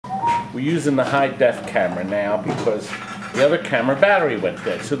we're using the high-def camera now because the other camera battery went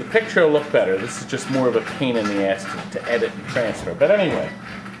dead. So the picture will look better. This is just more of a pain in the ass to edit and transfer. But anyway,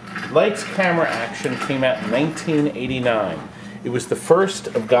 Lights Camera Action came out in 1989. It was the first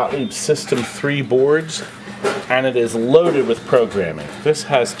of Gottlieb's System 3 boards, and it is loaded with programming. This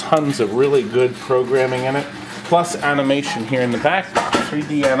has tons of really good programming in it, plus animation here in the back,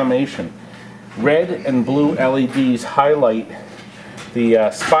 3D animation. Red and blue LEDs highlight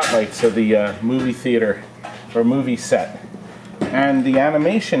the spotlights of the movie theater or movie set. And the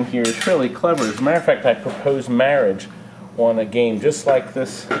animation here is really clever. As a matter of fact, I proposed marriage on a game just like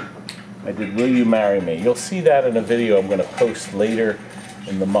this. I did Will You Marry Me? You'll see that in a video I'm going to post later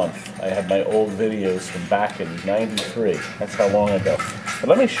in the month. I have my old videos from back in '93. That's how long ago. But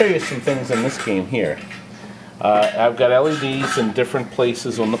let me show you some things in this game here. I've got LEDs in different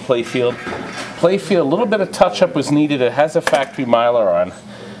places on the playfield. Playfield, a little bit of touch-up was needed. It has a factory miler on,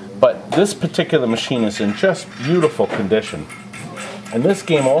 but this particular machine is in just beautiful condition. And this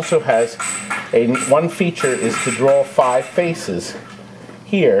game also has one feature is to draw 5 faces.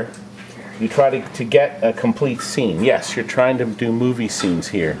 Here, you try to get a complete scene. Yes, you're trying to do movie scenes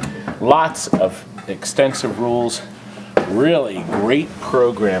here. Lots of extensive rules. Really great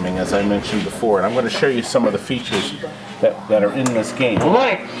programming, as I mentioned before, and I'm going to show you some of the features that are in this game.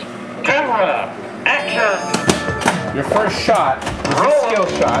 Lights, camera, action! Your first shot is a skill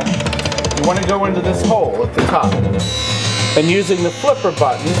shot. You want to go into this hole at the top. And using the flipper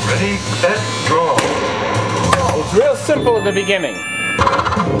button, Ready, set, draw. It's real simple at the beginning.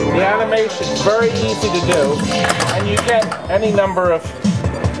 The animation is very easy to do, and you get any number of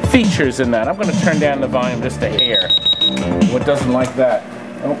features in that. I'm going to turn down the volume just a hair. What doesn't like that?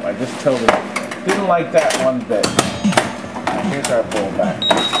 Oh, I just told it. Didn't like that one bit. Here's our ball back.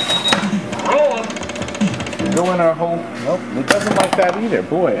 Rolling. Go in our hole. Nope, it doesn't like that either.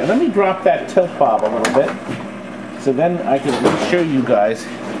 Boy, and let me drop that tilt bob a little bit, so then I can show you guys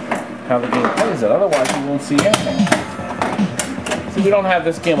how the game plays it. Otherwise, you won't see anything. See, we don't have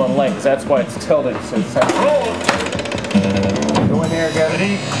this game on legs. That's why it's tilted. So it's go in there again.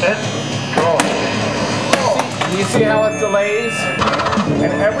 Ready, set, draw. You see how it delays?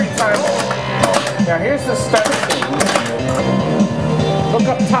 And every time... Now here's the stunt scene. Look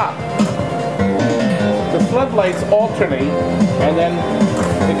up top. The floodlights alternate, and then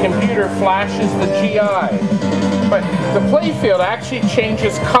the computer flashes the GI. But the playfield actually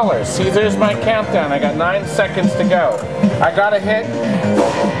changes colors. See, there's my countdown. I got 9 seconds to go. I got to hit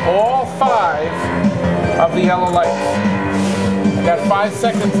all 5 of the yellow lights. I got 5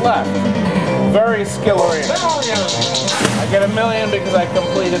 seconds left. Very skill-oriented. I get $1 million because I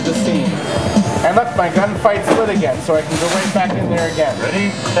completed the scene. And look, my gunfight's lit again, so I can go right back in there again.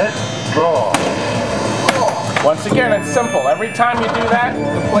 Ready, set, draw. Once again, it's simple. Every time you do that,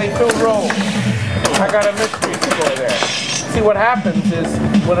 the playfield rolls. I got a mystery score there. See, what happens is,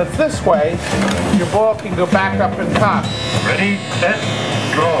 when it's this way, your ball can go back up and top. Ready, set,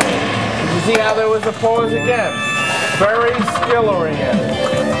 draw. You see how there was a pause again? Very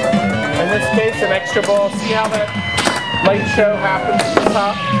skill-oriented. In this case, an extra ball. See how that light show happens at the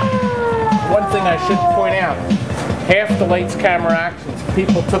top? One thing I should point out, half the Lights Camera Actions,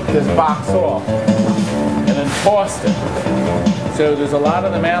 people took this box off and then tossed it. So there's a lot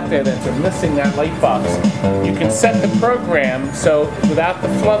of them out there that are missing that light box. You can set the program so without the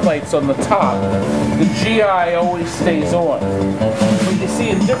floodlights on the top, the GI always stays on. But you see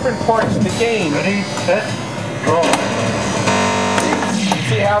in different parts of the game, Ready, set, draw.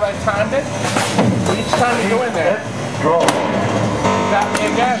 See how I timed it? Each time you go in there, draw. you got me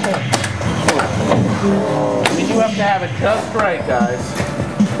again. I mean, you have to have it just right, guys.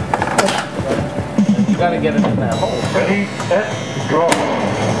 You got to get it in that hole. Ready, set, draw.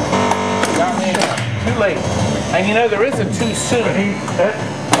 You got me again. Too late. And you know, there is a too soon. Ready, set,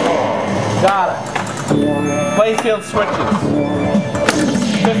 draw. Got it. Playfield switches.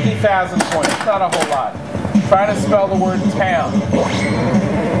 50,000 points. Not a whole lot. Try to spell the word town.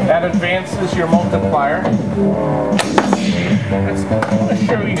 That advances your multiplier. I'm going to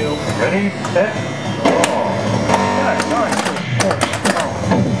show you. Ready, set,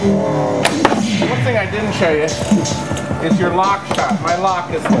 One thing I didn't show you is your lock shot. My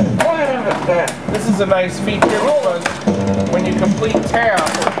lock is lit. This is a nice feature because when you complete town,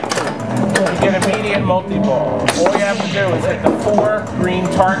 you get immediate multi-ball. All you have to do is hit the 4 green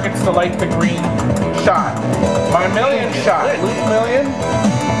targets to light the green shot. My million shot. Loop million.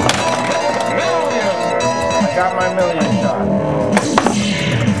 I got my million shot.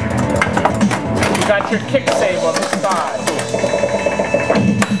 You got your kick save on the side.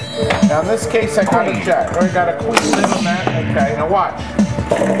 Now in this case I got a jet. Or I got a quick lid on that. Okay, now watch.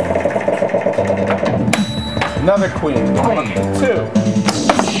 Another queen. Queen. 2.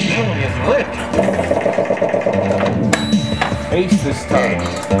 Game is lit. Ace this time.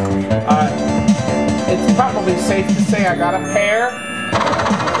 It's probably safe to say I got a pair.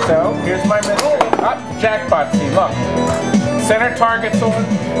 So here's my mystery. Jackpot scene. Look. Center target's on.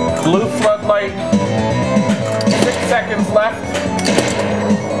 Blue floodlight. 6 seconds left.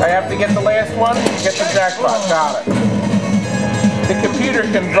 I have to get the last one. Get the jackpot. Got it. The computer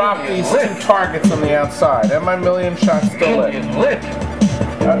can drop these 2 targets on the outside. And my million shot's still lit. Game is lit.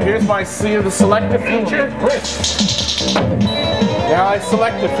 Here's my see the selective feature. Now I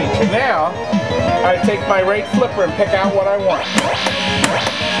select the feature. Now I take my rate flipper and pick out what I want.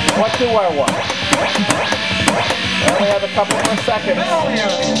 What do I want? I only have a couple more seconds.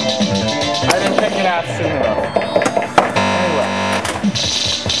 I didn't pick it out soon enough. Anyway.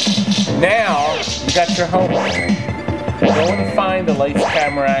 Now you got your homework. Go and find the lights,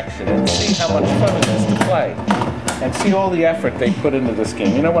 camera, action and see how much fun it is to play. And see all the effort they put into this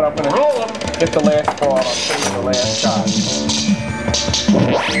game. You know what? I'm going to roll them, get the last ball, and I'll show you the last shot.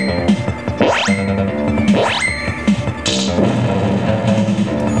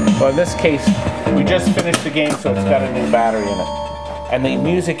 Well, in this case, we just finished the game, so it's got a new battery in it. And the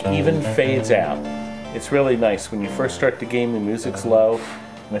music even fades out. It's really nice. When you first start the game, the music's low,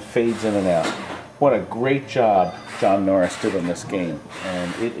 and it fades in and out. What a great job Jon Norris did on this game.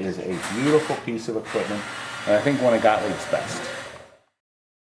 And it is a beautiful piece of equipment. And I think one of Gottlieb's best.